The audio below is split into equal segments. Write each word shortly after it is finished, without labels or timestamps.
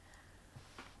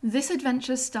This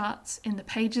adventure starts in the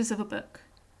pages of a book.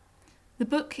 The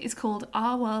book is called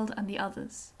Our World and the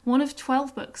Others, one of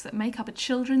 12 books that make up a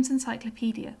children's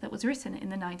encyclopedia that was written in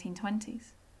the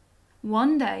 1920s.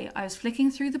 One day I was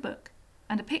flicking through the book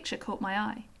and a picture caught my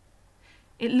eye.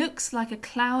 It looks like a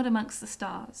cloud amongst the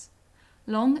stars,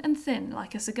 long and thin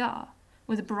like a cigar,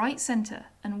 with a bright centre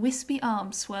and wispy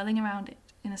arms swirling around it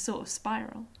in a sort of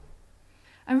spiral.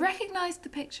 I recognised the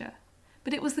picture,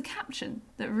 but it was the caption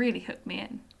that really hooked me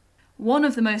in. One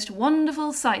of the most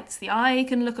wonderful sights the eye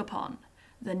can look upon,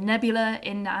 the nebula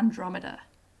in Andromeda.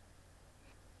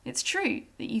 It's true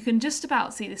that you can just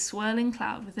about see this swirling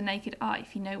cloud with the naked eye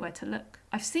if you know where to look.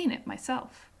 I've seen it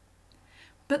myself.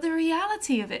 But the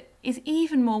reality of it is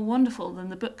even more wonderful than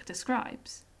the book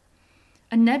describes.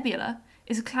 A nebula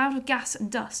is a cloud of gas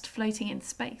and dust floating in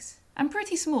space, and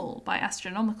pretty small by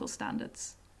astronomical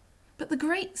standards. But the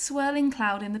great swirling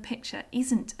cloud in the picture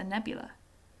isn't a nebula.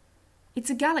 It's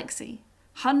a galaxy,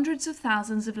 hundreds of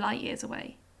thousands of light years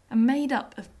away, and made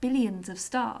up of billions of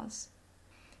stars.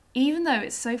 Even though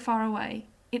it's so far away,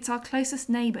 it's our closest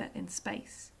neighbour in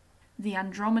space, the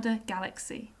Andromeda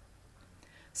Galaxy.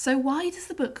 So why does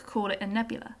the book call it a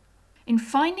nebula? In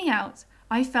finding out,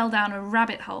 I fell down a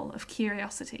rabbit hole of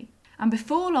curiosity, and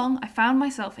before long I found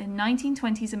myself in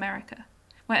 1920s America,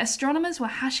 where astronomers were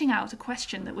hashing out a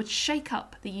question that would shake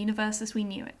up the universe as we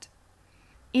knew it.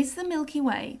 Is the Milky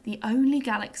Way the only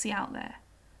galaxy out there,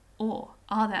 or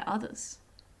are there others?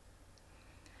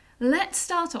 Let's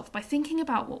start off by thinking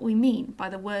about what we mean by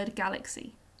the word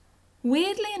galaxy.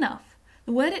 Weirdly enough,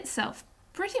 the word itself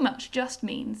pretty much just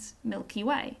means Milky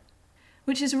Way,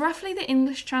 which is roughly the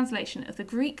English translation of the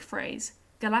Greek phrase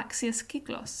galaxias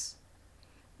kyklos.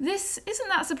 This isn't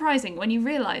that surprising when you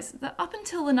realise that up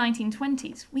until the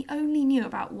 1920s we only knew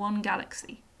about one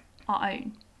galaxy, our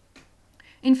own.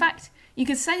 In fact, you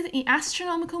could say that the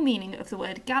astronomical meaning of the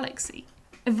word galaxy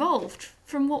evolved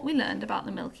from what we learned about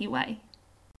the Milky Way.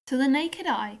 To the naked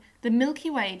eye, the Milky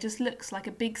Way just looks like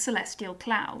a big celestial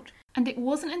cloud, and it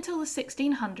wasn't until the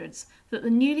 1600s that the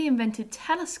newly invented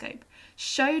telescope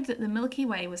showed that the Milky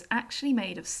Way was actually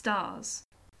made of stars.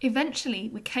 Eventually,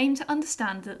 we came to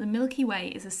understand that the Milky Way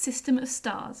is a system of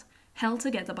stars held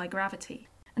together by gravity,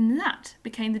 and that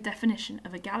became the definition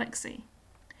of a galaxy.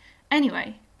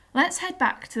 Anyway, let's head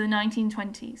back to the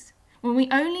 1920s, when we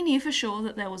only knew for sure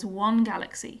that there was one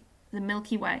galaxy, the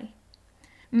Milky Way.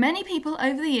 Many people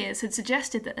over the years had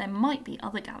suggested that there might be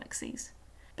other galaxies,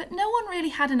 but no one really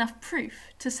had enough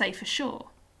proof to say for sure.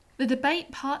 The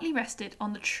debate partly rested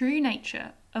on the true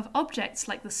nature of objects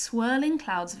like the swirling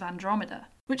clouds of Andromeda,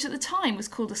 which at the time was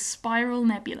called a spiral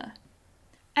nebula.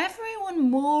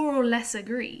 Everyone more or less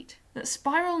agreed that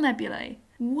spiral nebulae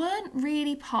weren't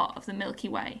really part of the Milky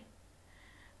Way,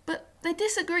 but they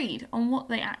disagreed on what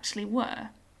they actually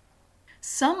were.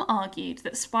 Some argued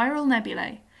that spiral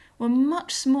nebulae were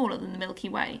much smaller than the Milky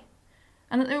Way,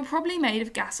 and that they were probably made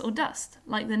of gas or dust,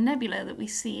 like the nebula that we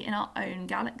see in our own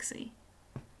galaxy.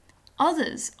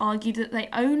 Others argued that they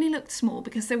only looked small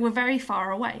because they were very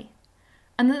far away,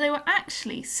 and that they were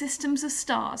actually systems of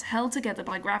stars held together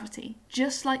by gravity,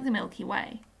 just like the Milky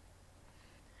Way.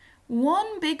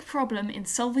 One big problem in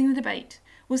solving the debate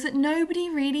was that nobody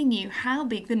really knew how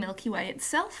big the Milky Way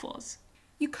itself was.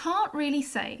 You can't really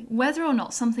say whether or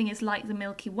not something is like the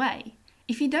Milky Way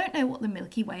if you don't know what the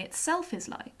Milky Way itself is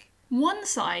like. One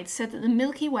side said that the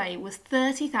Milky Way was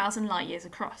 30,000 light years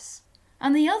across,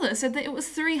 and the other said that it was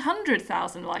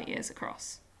 300,000 light years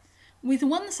across. With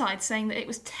one side saying that it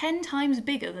was 10 times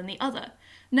bigger than the other,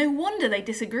 no wonder they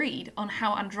disagreed on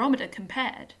how Andromeda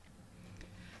compared.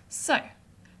 So,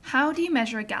 how do you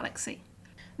measure a galaxy?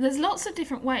 There's lots of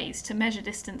different ways to measure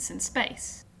distance in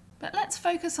space, but let's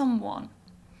focus on one.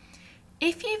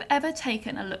 If you've ever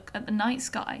taken a look at the night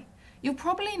sky, you'll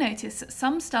probably notice that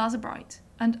some stars are bright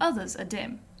and others are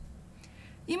dim.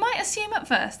 You might assume at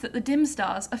first that the dim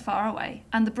stars are far away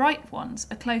and the bright ones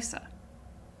are closer.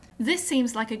 This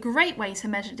seems like a great way to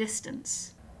measure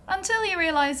distance, until you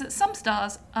realise that some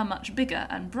stars are much bigger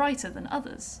and brighter than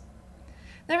others.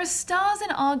 There are stars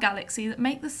in our galaxy that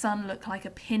make the sun look like a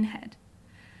pinhead.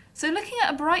 So looking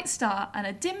at a bright star and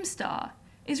a dim star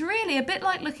is really a bit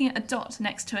like looking at a dot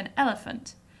next to an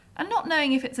elephant and not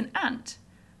knowing if it's an ant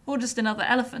or just another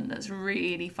elephant that's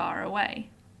really far away.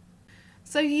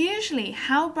 So usually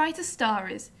how bright a star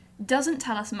is doesn't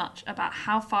tell us much about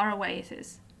how far away it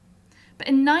is. But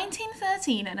in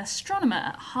 1913, an astronomer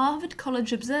at Harvard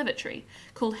College Observatory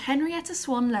called Henrietta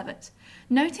Swan Leavitt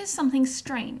noticed something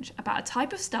strange about a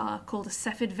type of star called a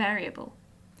Cepheid variable.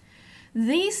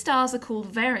 These stars are called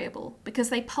variable because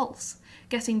they pulse,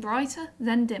 getting brighter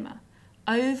then dimmer,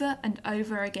 over and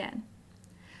over again.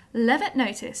 Leavitt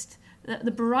noticed that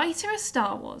the brighter a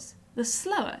star was, the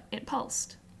slower it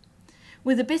pulsed.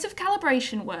 With a bit of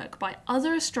calibration work by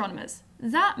other astronomers,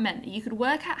 that meant that you could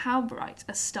work out how bright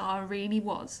a star really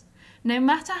was, no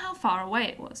matter how far away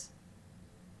it was.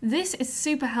 This is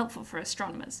super helpful for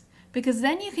astronomers, because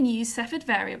then you can use Cepheid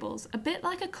variables a bit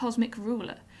like a cosmic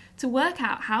ruler to work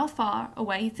out how far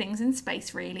away things in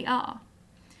space really are.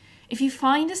 If you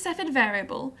find a Cepheid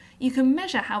variable, you can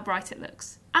measure how bright it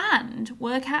looks and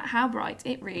work out how bright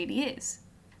it really is.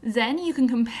 Then you can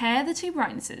compare the two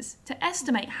brightnesses to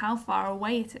estimate how far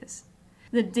away it is.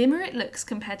 The dimmer it looks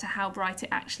compared to how bright it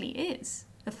actually is,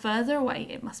 the further away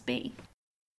it must be.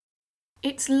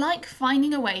 It's like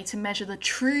finding a way to measure the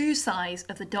true size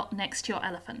of the dot next to your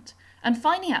elephant and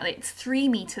finding out that it's 3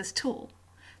 meters tall,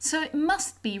 so it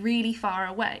must be really far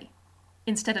away,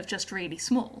 instead of just really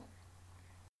small.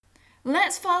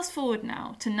 Let's fast forward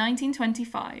now to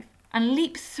 1925 and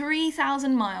leap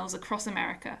 3,000 miles across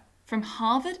America, from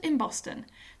Harvard in Boston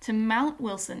to Mount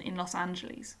Wilson in Los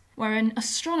Angeles, where an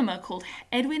astronomer called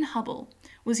Edwin Hubble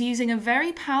was using a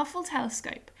very powerful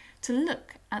telescope to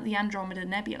look at the Andromeda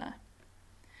Nebula.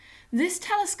 This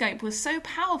telescope was so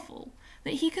powerful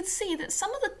that he could see that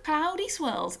some of the cloudy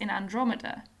swirls in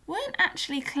Andromeda weren't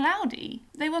actually cloudy,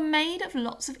 they were made of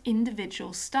lots of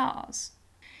individual stars.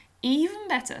 Even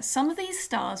better, some of these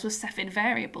stars were Cepheid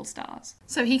variable stars,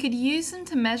 so he could use them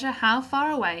to measure how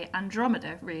far away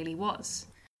Andromeda really was.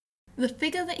 The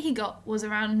figure that he got was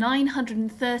around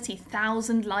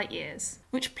 930,000 light years,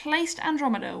 which placed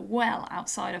Andromeda well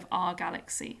outside of our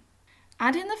galaxy.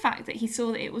 Add in the fact that he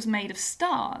saw that it was made of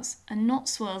stars and not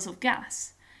swirls of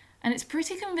gas, and it's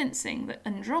pretty convincing that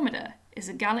Andromeda is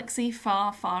a galaxy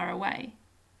far, far away.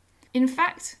 In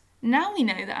fact, now we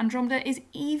know that Andromeda is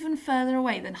even further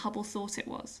away than Hubble thought it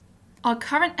was. Our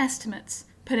current estimates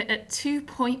put it at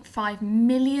 2.5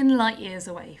 million light years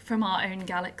away from our own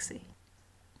galaxy.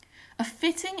 A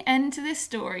fitting end to this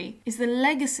story is the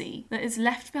legacy that is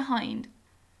left behind.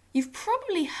 You've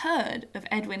probably heard of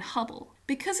Edwin Hubble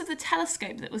because of the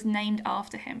telescope that was named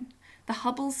after him, the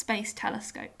Hubble Space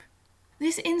Telescope.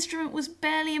 This instrument was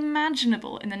barely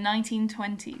imaginable in the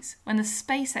 1920s, when the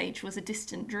space age was a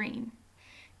distant dream.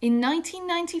 In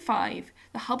 1995,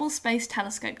 the Hubble Space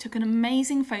Telescope took an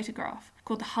amazing photograph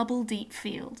called the Hubble Deep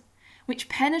Field, which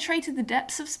penetrated the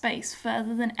depths of space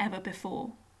further than ever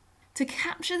before. To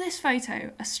capture this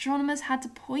photo, astronomers had to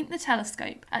point the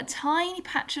telescope at a tiny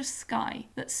patch of sky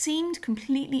that seemed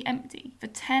completely empty for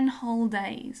 10 whole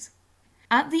days.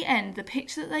 At the end, the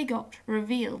picture that they got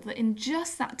revealed that in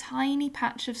just that tiny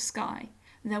patch of sky,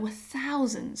 there were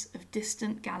thousands of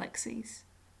distant galaxies.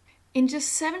 In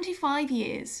just 75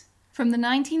 years, from the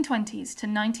 1920s to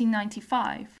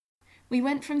 1995, we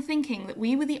went from thinking that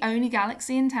we were the only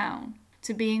galaxy in town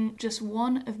to being just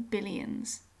one of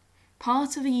billions,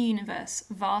 part of a universe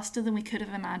vaster than we could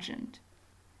have imagined.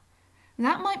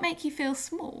 That might make you feel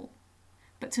small,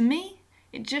 but to me,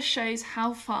 it just shows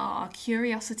how far our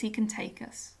curiosity can take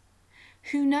us.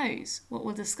 Who knows what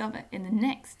we'll discover in the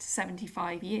next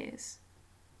 75 years?